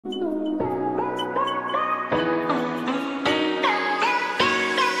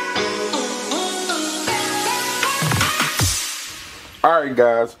Alright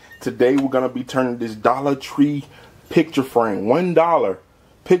guys, today we're going to be turning this Dollar Tree picture frame, $1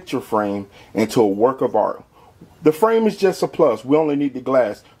 picture frame, into a work of art. The frame is just a plus. We only need the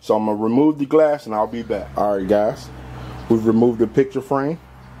glass. So I'm going to remove the glass and I'll be back. Alright guys, we've removed the picture frame.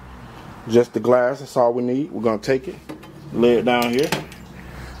 Just the glass, that's all we need. We're going to take it, lay it down here.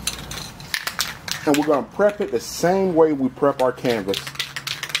 And we're going to prep it the same way we prep our canvas.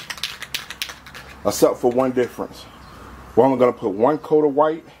 Except for one difference. We're only going to put one coat of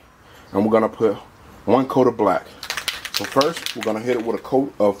white and we're going to put one coat of black. So first we're going to hit it with a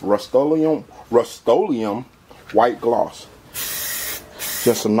coat of Rustoleum White Gloss.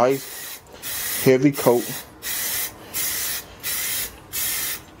 Just a nice heavy coat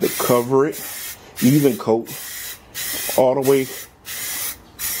to cover it, even coat all the way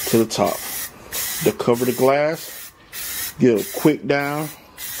to the top. To cover the glass, get a quick down,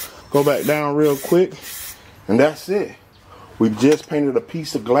 go back down real quick, and that's it. We've just painted a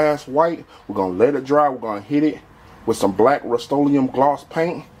piece of glass white. We're going to let it dry. We're going to hit it with some black Rustoleum Gloss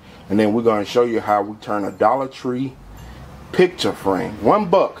Paint. And then we're going to show you how we turn a Dollar Tree picture frame,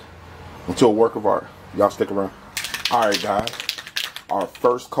 $1, into a work of art. Y'all stick around. Alright guys, our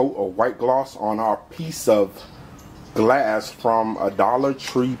first coat of white gloss on our piece of glass from a Dollar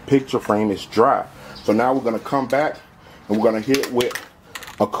Tree picture frame is dry. So now we're going to come back and we're going to hit it with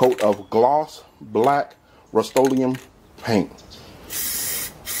a coat of Gloss Black Rustoleum Paint.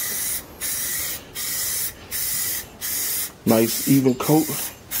 Nice even coat,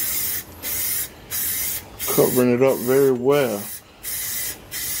 covering it up very well.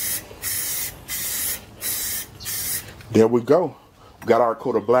 There we go. We got our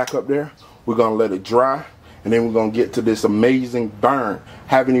coat of black up there. We're gonna let it dry, and then we're gonna get to this amazing burn.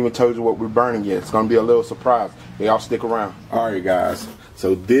 Haven't even told you what we're burning yet. It's gonna be a little surprise. Y'all stick around. Alright guys,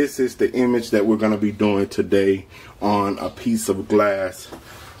 so this is the image that we're gonna be doing today on a piece of glass.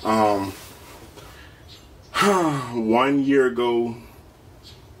 1 year ago,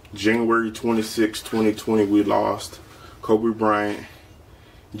 January 26, 2020, we lost Kobe Bryant,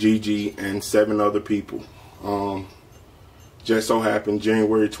 Gigi, and 7 other people. Just so happened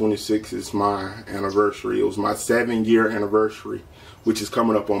January 26th is my anniversary. It was my 7-year anniversary, which is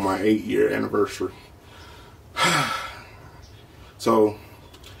coming up on my 8-year anniversary. So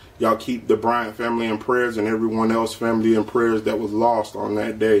y'all keep the Bryant family in prayers and everyone else family in prayers that was lost on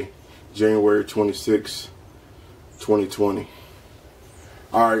that day, January 26, 2020.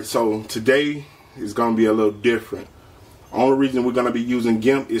 Alright, so today is going to be a little different. Only reason we're going to be using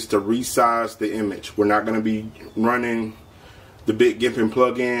Gimp is to resize the image. We're not going to be running the big Gimping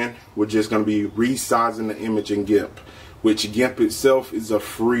plug-in. We're just going to be resizing the image in Gimp, which Gimp itself is a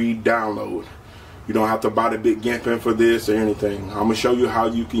free download. You don't have to buy the big Gimping for this or anything. I'm going to show you how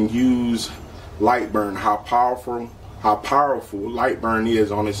you can use lightburn, how powerful lightburn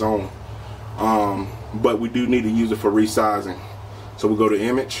is on its own. But we do need to use it for resizing. So we go to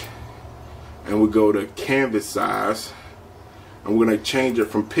image and we go to canvas size, and we're going to change it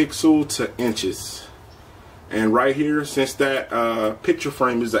from pixel to inches. And right here, since that picture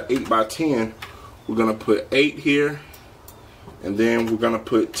frame is an 8x10, we're going to put 8 here, and then we're going to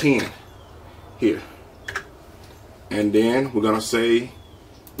put 10 here, and then we're going to say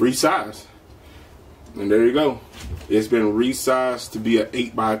resize, and there you go. It's been resized to be an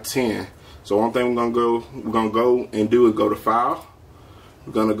 8x10. So one thing we're gonna go and do is go to File.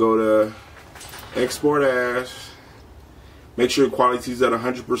 We're gonna go to Export As. Make sure your quality is at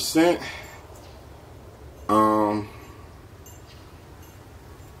 100%.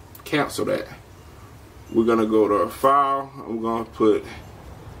 Cancel that. We're gonna go to File. I'm gonna put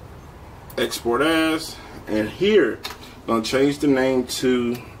Export As, and here I'm gonna change the name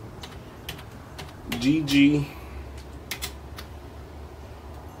to Gigi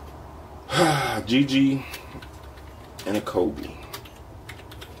and a Kobe.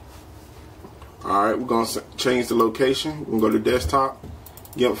 Alright, we're going to change the location. We're going to go to desktop,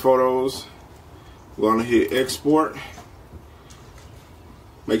 Gimp photos. We're going to hit export.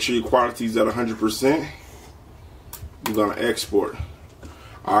 Make sure your quality is at 100%. We're going to export.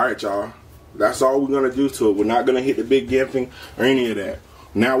 Alright y'all, that's all we're going to do to it. We're not going to hit the big Gimping or any of that.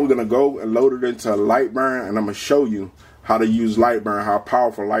 Now we're going to go and load it into lightburn, and I'm going to show you how to use lightburn, how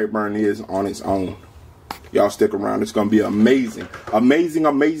powerful lightburn is on its own. Y'all stick around. It's going to be amazing. Amazing,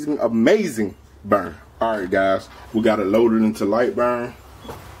 amazing, amazing burn. Alright guys, we got it loaded into lightburn.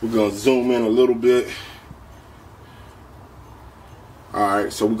 We're going to zoom in a little bit.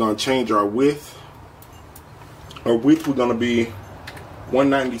 Alright, so we're going to change our width. Our width, we're going to be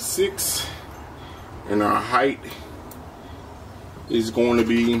 196, and our height is going to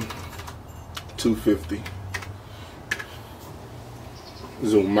be 250.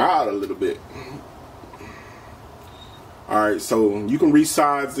 zoom out a little bit. Alright, so you can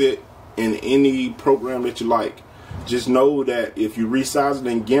resize it in any program that you like. Just know that if you resize it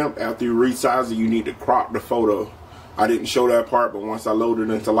in Gimp, after you resize it, you need to crop the photo. I didn't show that part, but once I loaded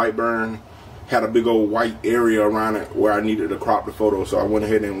it into lightburn, had a big old white area around it where I needed to crop the photo, so I went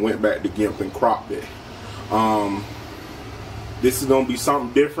ahead and went back to Gimp and cropped it. This is going to be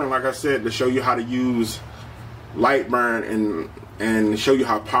something different, like I said, to show you how to use lightburn and show you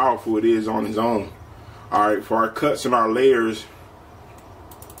how powerful it is on its own. Alright, for our cuts and our layers,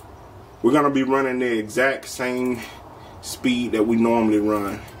 we're going to be running the exact same speed that we normally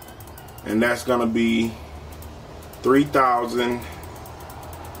run, and that's going to be 3000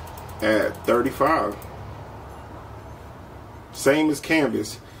 at 35. Same as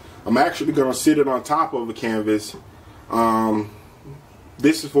canvas. I'm actually going to sit it on top of a canvas.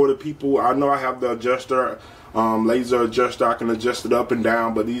 This is for the people, I know I have the adjuster, laser adjuster, I can adjust it up and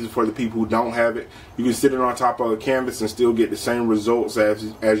down, but these are for the people who don't have it. You can sit it on top of a canvas and still get the same results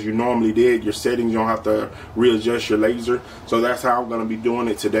as you normally did. Your settings, you don't have to readjust your laser. So that's how I'm going to be doing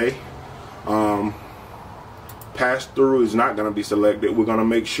it today. Pass through is not going to be selected. We're going to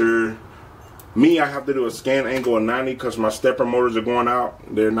make sure, I have to do a scan angle of 90 because my stepper motors are going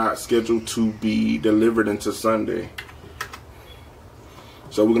out. They're not scheduled to be delivered until Sunday.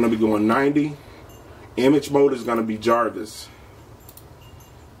 So we're going to be going 90. Image mode is going to be Jarvis.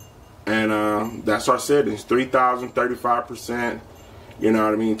 And that's our settings. 3000, 35%. You know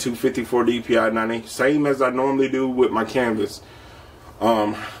what I mean? 254 DPI, 90. Same as I normally do with my canvas.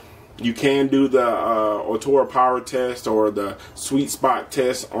 You can do the Ortur power test or the sweet spot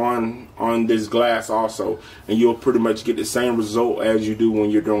test on this glass also, and you'll pretty much get the same result as you do when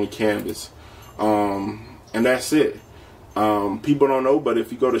you're doing canvas. And that's it. People don't know, but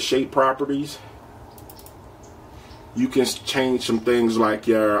if you go to shape properties, you can change some things like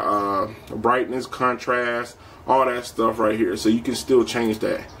your brightness, contrast, all that stuff right here. So you can still change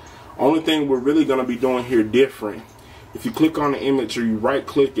that. Only thing we're really going to be doing here different, if you click on the image or you right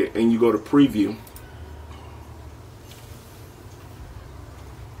click it and you go to preview,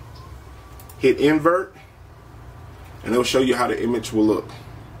 hit invert, and it'll show you how the image will look.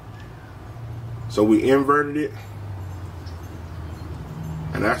 So we inverted it,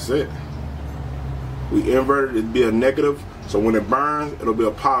 and that's it. We inverted it to be a negative, so when it burns, it'll be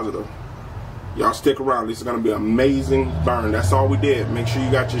a positive. Y'all stick around. This is going to be an amazing burn. That's all we did. Make sure you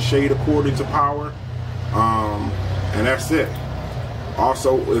got your shade according to power. And that's it.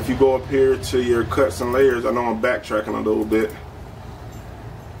 Also, if you go up here to your cuts and layers, I know I'm backtracking a little bit.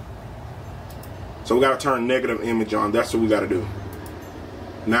 So we got to turn negative image on. That's what we got to do.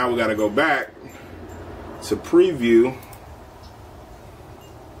 Now we got to go back to preview.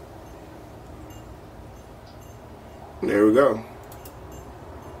 There we go.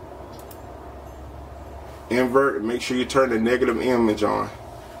 Invert and make sure you turn the negative image on.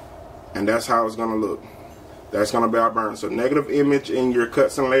 And that's how it's going to look. That's going to be our burn. So negative image in your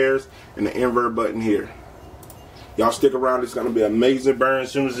cuts and layers and the invert button here. Y'all stick around. It's going to be an amazing burn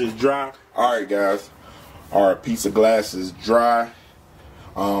as soon as it's dry. Alright guys. Our piece of glass is dry.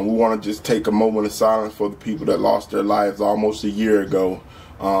 We want to just take a moment of silence for the people that lost their lives almost a year ago.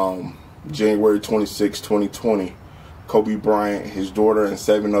 January 26, 2020. Kobe Bryant, his daughter, and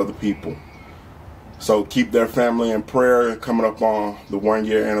 7 other people. So keep their family in prayer coming up on the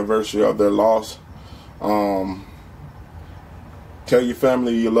 1-year anniversary of their loss. Tell your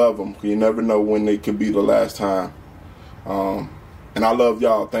family you love them. You never know when they could be the last time. And I love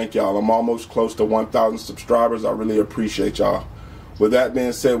y'all. Thank y'all. I'm almost close to 1,000 subscribers. I really appreciate y'all. With that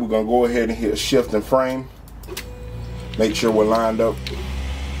being said, we're going to go ahead and hit shift and frame. Make sure we're lined up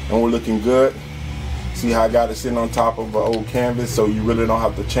and we're looking good. See how I got it sitting on top of an old canvas, so you really don't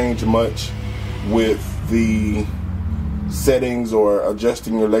have to change much with the settings or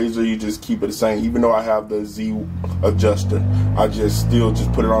adjusting your laser. You just keep it the same. Even though I have the Z adjuster, I still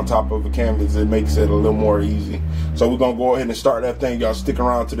put it on top of a canvas. It makes it a little more easy. So we're gonna go ahead and start that thing. Y'all stick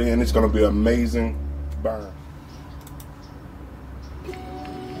around to the end. It's gonna be an amazing burn.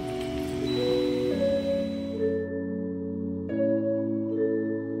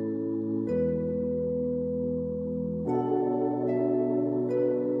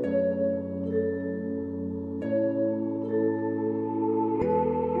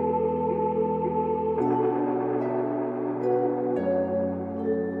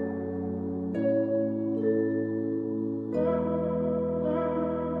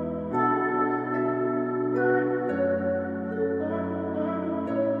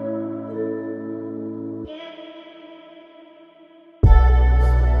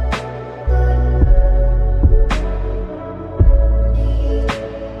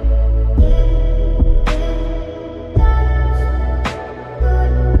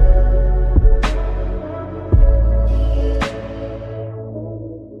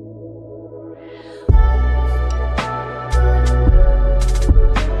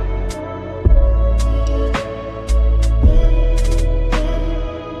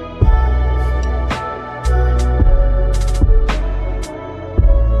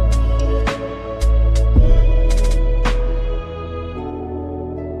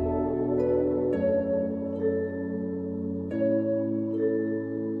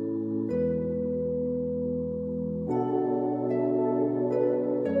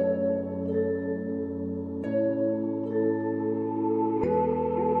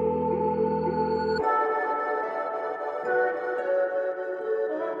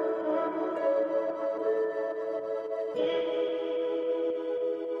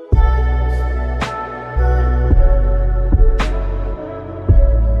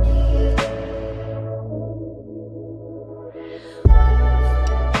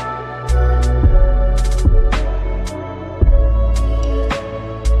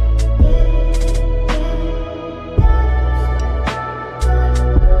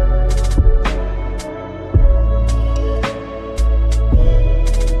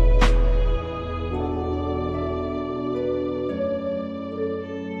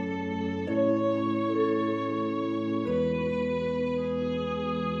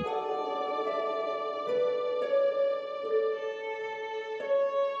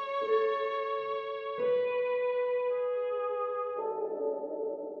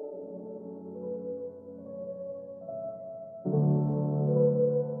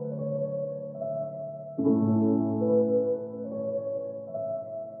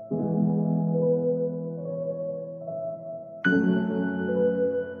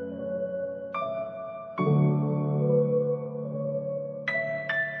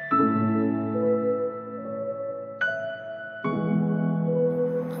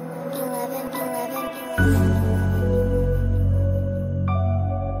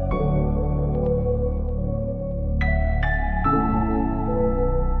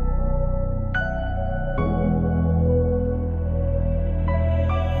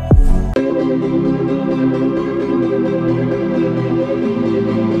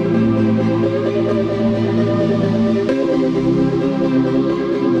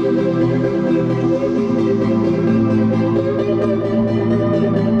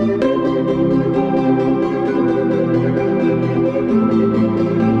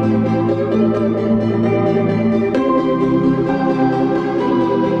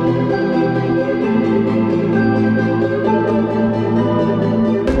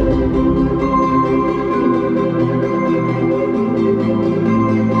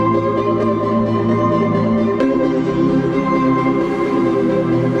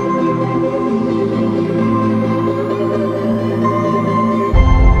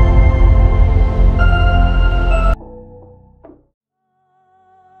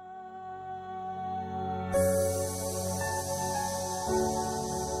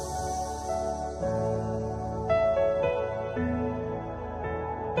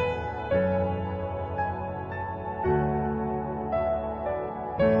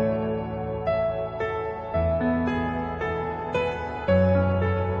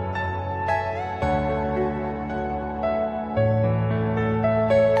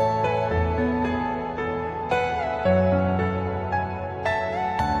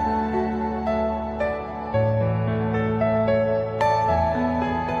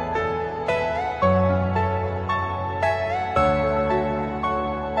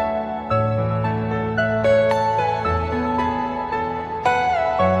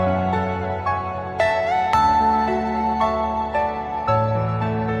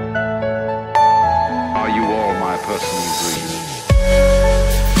 Are you all my personal dreams?